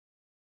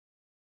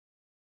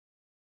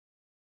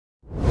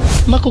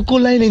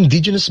Makukulay na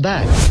indigenous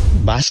bag,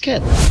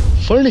 basket,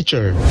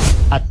 furniture,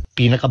 at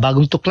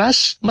pinakabagong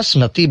tuklas, mas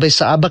matibay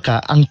sa abaka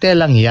ang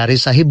telang yari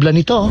sa hibla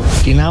nito.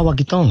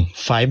 Tinawag itong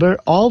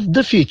Fiber of the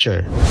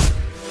Future.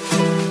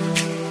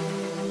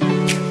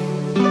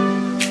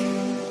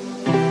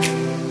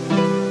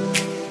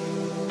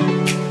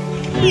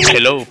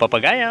 Hello,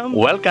 papagayam!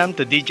 Welcome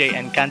to DJ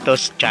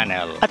Encanto's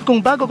channel. At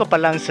kung bago ka pa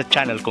lang sa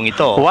channel kong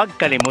ito, huwag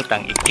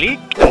kalimutang i-click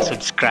ang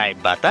subscribe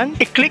button.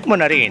 I-click mo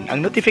na rin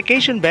ang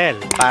notification bell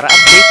para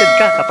updated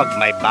ka kapag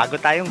may bago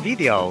tayong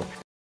video.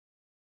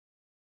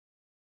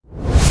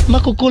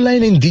 Makukulay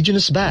na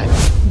indigenous bag,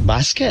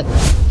 basket,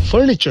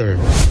 furniture,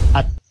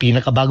 at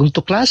pinakabagong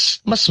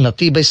tuklas, mas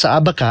matibay sa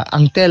abaka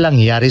ang telang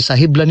yari sa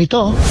hibla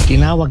nito.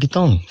 Tinawag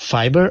itong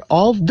Fiber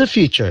of the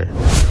Future.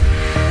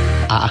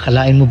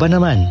 Aakalain mo ba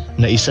naman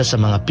na isa sa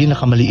mga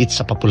pinakamaliit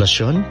sa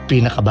populasyon,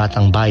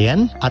 pinakabatang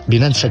bayan, at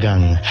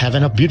binansagang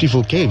Heaven of Beautiful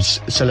Caves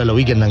sa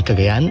lalawigan ng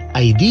Cagayan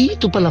ay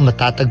dito pala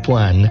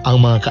matatagpuan ang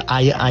mga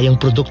kaaya-ayang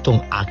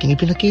produktong aking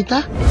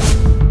ipinakita?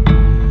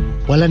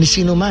 Wala ni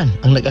sino man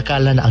ang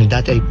nag-akala na ang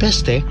dati ay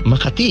peste,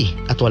 Makati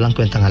at walang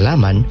kwentang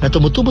halaman na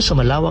tumutubo sa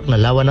malawak na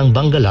lawa ng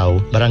Banggalaw,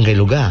 Barangay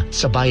Luga,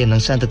 sa bayan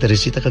ng Santa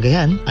Teresita,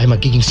 Cagayan ay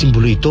magiging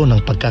simbolo ito ng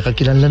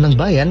pagkakakilanlan ng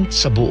bayan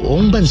sa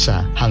buong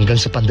bansa hanggang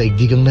sa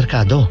pandaigdigang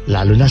merkado,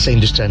 lalo na sa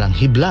industriya ng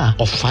hibla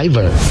o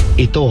fiber.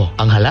 Ito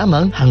ang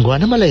halamang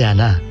Hangguana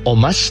Malayana o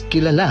mas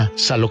kilala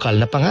sa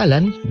lokal na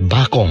pangalan,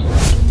 Bakong.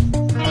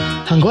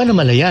 Hangguana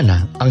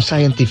Malayana ang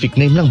scientific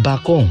name ng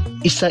bakong.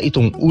 Isa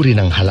itong uri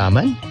ng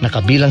halaman na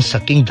kabilang sa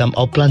kingdom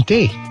of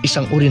plantae,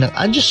 isang uri ng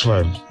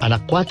angiosperm, an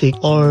aquatic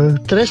or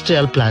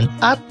terrestrial plant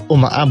at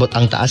umaabot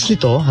ang taas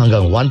nito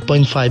hanggang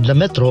 1.5 na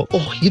metro o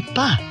higit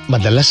pa.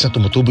 Madalas na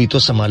tumutubo ito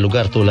sa mga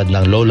lugar tulad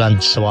ng lowland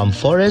swamp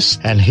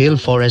forest and hill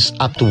forest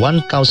up to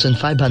 1,500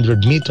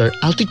 meter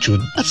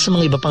altitude at sa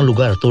mga iba pang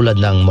lugar tulad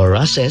ng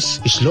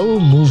morasses,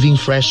 slow-moving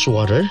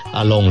freshwater,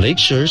 along lake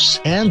shores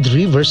and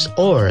rivers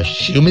or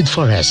humid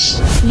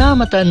forests.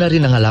 Namataan na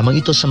rin ang halamang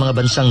ito sa mga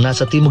bansang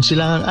nasa Timog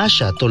Silangang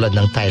Asya tulad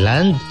ng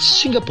Thailand,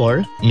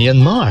 Singapore,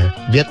 Myanmar,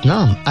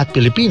 Vietnam at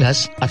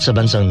Pilipinas at sa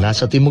bansang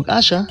nasa Timog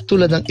Asya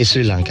tulad ng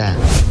Sri Lanka.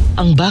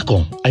 Ang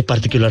bakong ay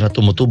partikular na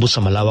tumutubo sa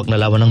malawak na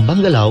lawa ng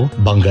Banggalaw,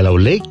 Banggalaw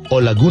Lake o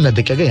Laguna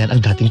de Cagayan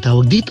ang dating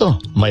tawag dito.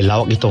 May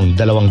lawak itong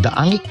 200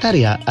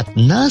 hektarya at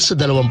nasa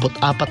 24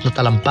 na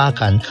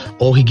talampakan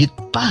o higit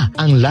pa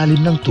ang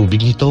lalim ng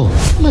tubig nito.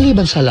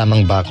 Maliban sa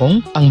lamang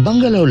bakong, ang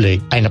Banggalaw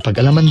Lake ay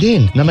napag-alaman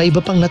din na may iba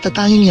pang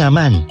natatanging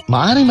yaman.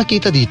 Maaring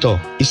makita dito,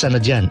 isa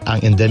na dyan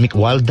ang endemic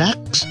wild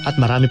ducks at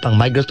marami pang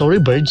migratory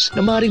birds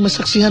na maaring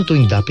masaksihan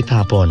tuwing dapit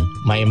hapon.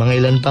 May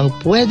mga ilan pang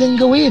pwedeng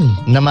gawin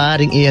na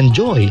maaring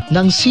i-enjoy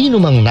ng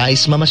sino mang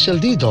nais mamasyal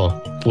dito.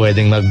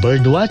 Pwedeng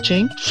mag-bird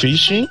watching,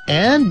 fishing,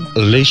 and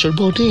leisure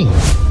boating.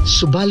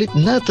 Subalit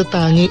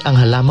natatangi ang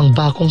halamang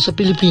bakong sa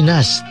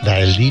Pilipinas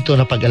dahil dito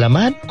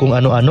napag-alaman kung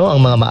ano-ano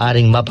ang mga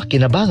maaring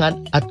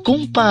mapakinabangan at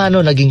kung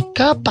paano naging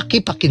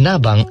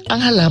kapaki-pakinabang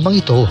ang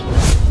halamang ito.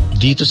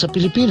 Dito sa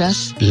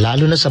Pilipinas,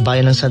 lalo na sa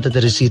bayan ng Santa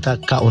Teresita,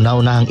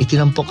 kauna-unahang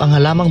itinampok ang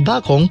halamang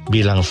bakong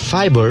bilang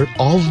Fiber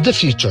of the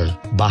Future.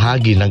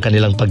 Bahagi ng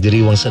kanilang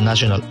pagdiriwang sa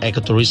National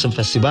Ecotourism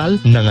Festival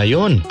na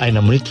ngayon ay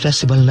Namunit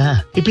Festival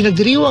na.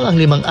 Ipinagdiriwang ang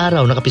 5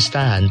 araw na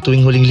kapistahan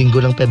tuwing huling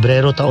linggo ng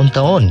Pebrero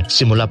taon-taon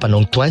simula pa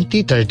noong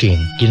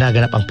 2013.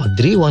 Ginaganap ang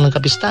pagdiriwang ng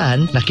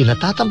kapistahan na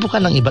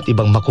kinatatampukan ng iba't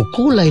ibang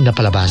makukulay na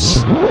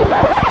palabas.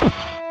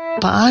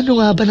 Paano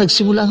nga ba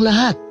nagsimula ang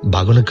lahat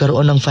bago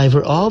nagkaroon ng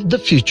Fiber of the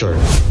Future?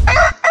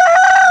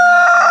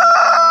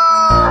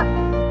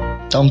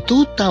 Taong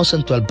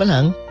 2012 pa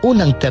lang,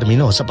 unang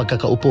termino sa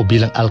pagkakaupo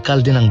bilang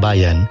alkalde ng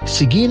bayan,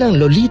 si Ginang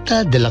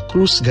Lolita de la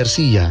Cruz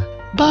Garcia.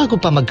 Bago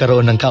pa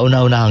magkaroon ng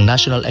kauna-unahang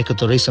National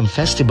Ecotourism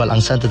Festival ang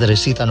Santa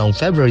Teresita noong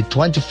February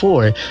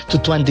 24 to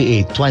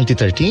 28,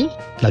 2013,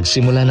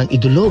 nagsimula ng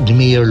idulog ni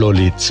Mayor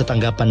Lolit sa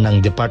tanggapan ng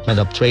Department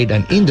of Trade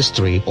and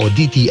Industry o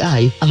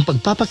DTI ang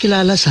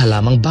pagpapakilala sa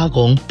halamang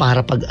bakong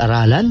para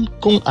pag-aralan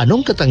kung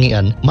anong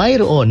katangian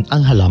mayroon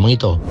ang halamang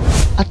ito.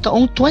 At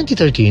taong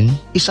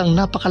 2013, isang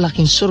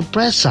napakalaking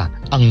sorpresa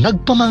ang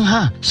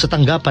nagpamangha sa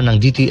tanggapan ng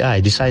DTI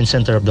Design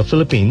Center of the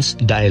Philippines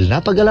dahil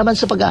napag-alaman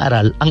sa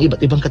pag-aaral ang iba't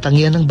ibang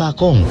katangian ng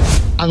bakong.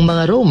 Ang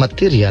mga raw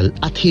material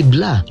at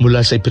hibla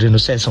mula sa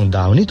iprinosesong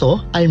dahon nito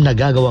ay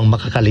nagagawang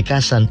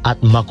makakalikasan at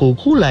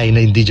makukulay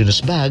na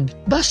indigenous bag,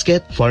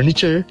 basket,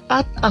 furniture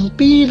at ang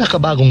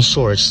pinakabagong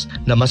source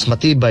na mas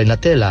matibay na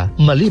tela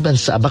maliban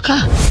sa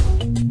abaka.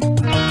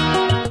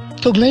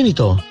 Kaugnay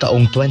nito,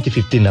 taong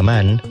 2015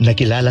 naman,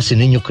 nakilala si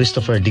Niño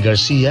Christopher de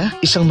Garcia,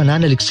 isang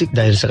mananaliksik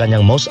dahil sa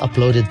kanyang most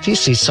uploaded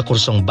thesis sa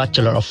kursong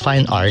Bachelor of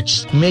Fine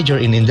Arts, Major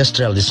in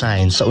Industrial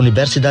Design sa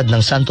Universidad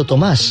ng Santo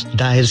Tomas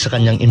dahil sa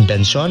kanyang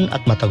imbensyon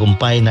at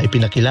matagumpay na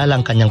ipinakilala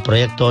ang kanyang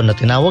proyekto na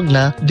tinawag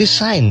na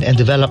Design and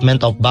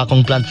Development of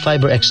BAKONGPLANT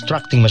Fiber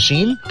Extracting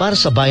Machine para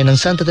sa bayan ng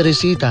Santa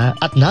Teresita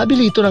at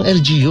nabili ito ng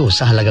LGU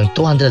sa halagang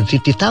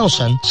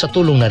 250,000 sa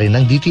tulong na rin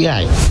ng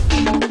DTI.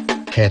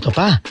 Heto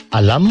pa,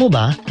 alam mo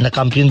ba na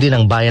kampiyon din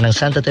ang bayan ng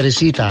Santa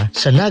Teresita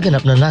sa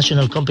naganap na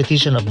National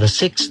Competition of the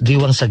 6th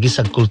Diwang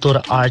Sagisag Kultura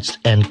Arts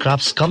and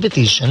Crafts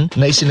Competition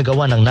na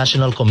isinagawa ng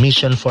National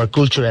Commission for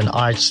Culture and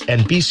Arts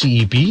and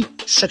PCEP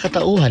sa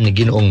katauhan ni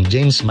Ginoong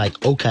James Mike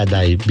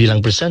Ocaday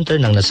bilang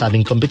presenter ng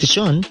nasabing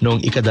kompetisyon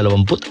noong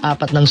ika-24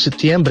 ng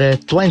Setyembre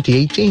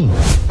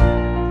 2018.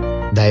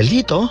 Dahil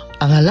dito,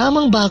 ang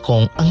halamang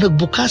bakong ang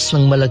nagbukas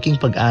ng malaking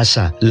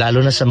pag-asa,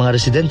 lalo na sa mga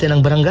residente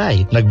ng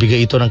barangay.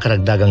 Nagbigay ito ng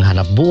karagdagang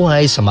hanap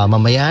buhay sa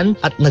mamamayan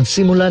at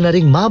nagsimula na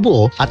ring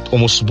mabuo at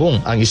umusbong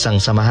ang isang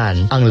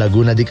samahan, ang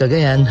Laguna de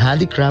Cagayan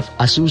Handicraft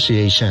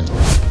Association.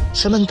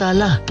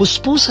 Samantala,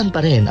 puspusan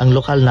pa rin ang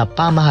lokal na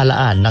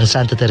pamahalaan ng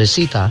Santa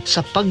Teresita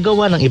sa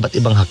paggawa ng iba't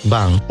ibang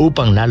hakbang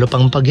upang lalo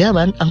pang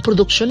pagyaman ang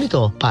produksyon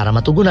nito para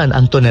matugunan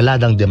ang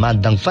toneladang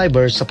demand ng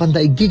fiber sa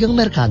pandaigdigang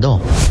merkado.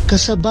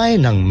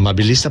 Kasabay ng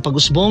mabilis na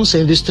pag-usbong sa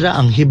industriya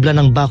ang hibla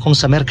ng bakong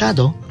sa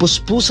merkado,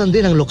 puspusan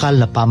din ang lokal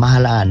na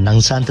pamahalaan ng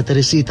Santa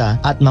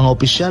Teresita at mga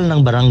opisyal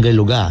ng barangay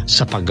lugar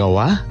sa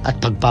paggawa at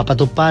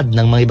pagpapatupad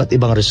ng mga iba't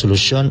ibang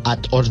resolusyon at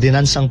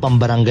ordinansang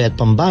pambarangay at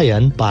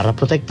pambayan para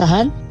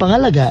protektahan,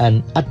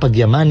 pangalagaan at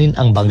pagyamanin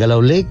ang Bangalao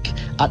Lake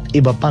at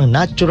iba pang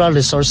natural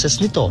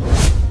resources nito.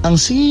 Ang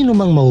sino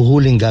mang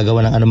mahuhuling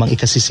gagawa ng anumang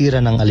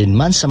ikasisira ng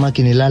alinman sa mga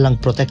kinilalang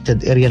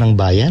protected area ng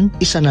bayan,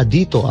 isa na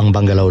dito ang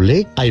Bangalao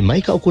Lake, ay may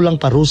kaukulang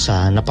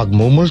parusa na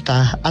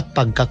pagmumulta at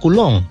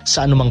pagkakulong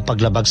sa anumang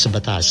paglabag sa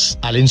batas,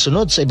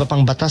 alinsunod sa iba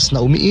pang batas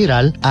na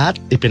umiiral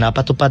at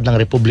ipinapatupad ng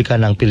Republika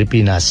ng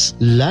Pilipinas,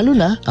 lalo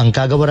na ang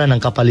Kagawaran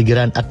ng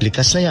Kapaligiran at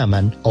Likas na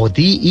Yaman o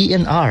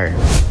DENR.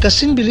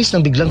 Kasing bilis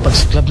ng biglang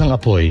pagsiklab ng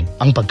apoy,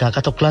 ang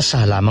pagkakatuklas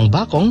sa halamang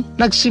bakong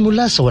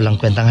nagsimula sa walang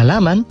kwentang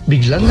halaman,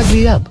 biglang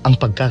nagliyab ang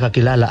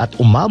pagkakakilala at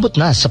umabot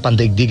na sa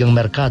pandaigdigang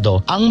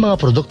merkado ang mga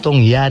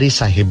produktong yari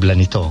sa hibla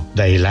nito.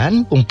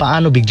 Dahilan kung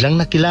paano biglang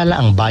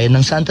nakilala ang bayan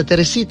ng Santa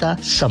Teresita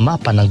sa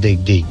mapa ng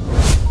daigdig.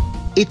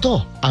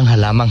 Ito ang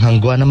halamang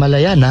hangguana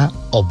malayana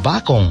o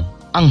bakong,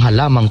 ang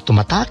halamang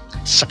tumatak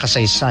sa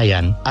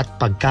kasaysayan at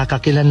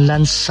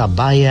pagkakakilanlan sa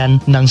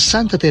bayan ng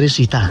Santa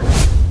Teresita.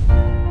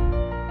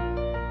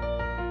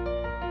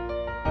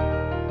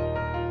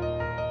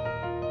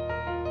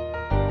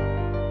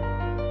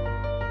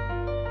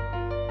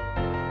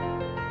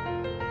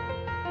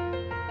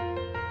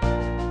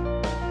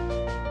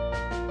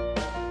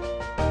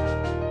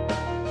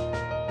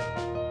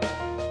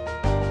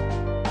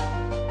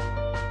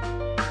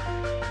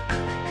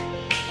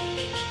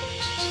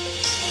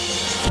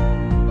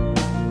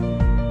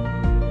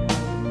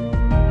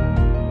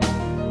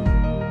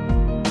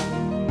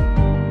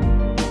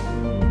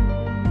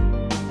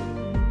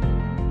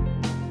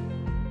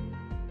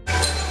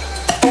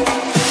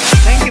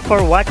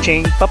 For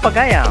watching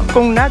Papagayam.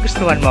 Kung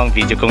nagustuhan mo ang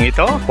video kong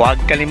ito,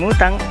 huwag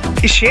kalimutang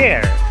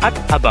i-share at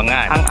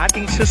abangan ang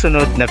ating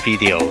susunod na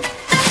video.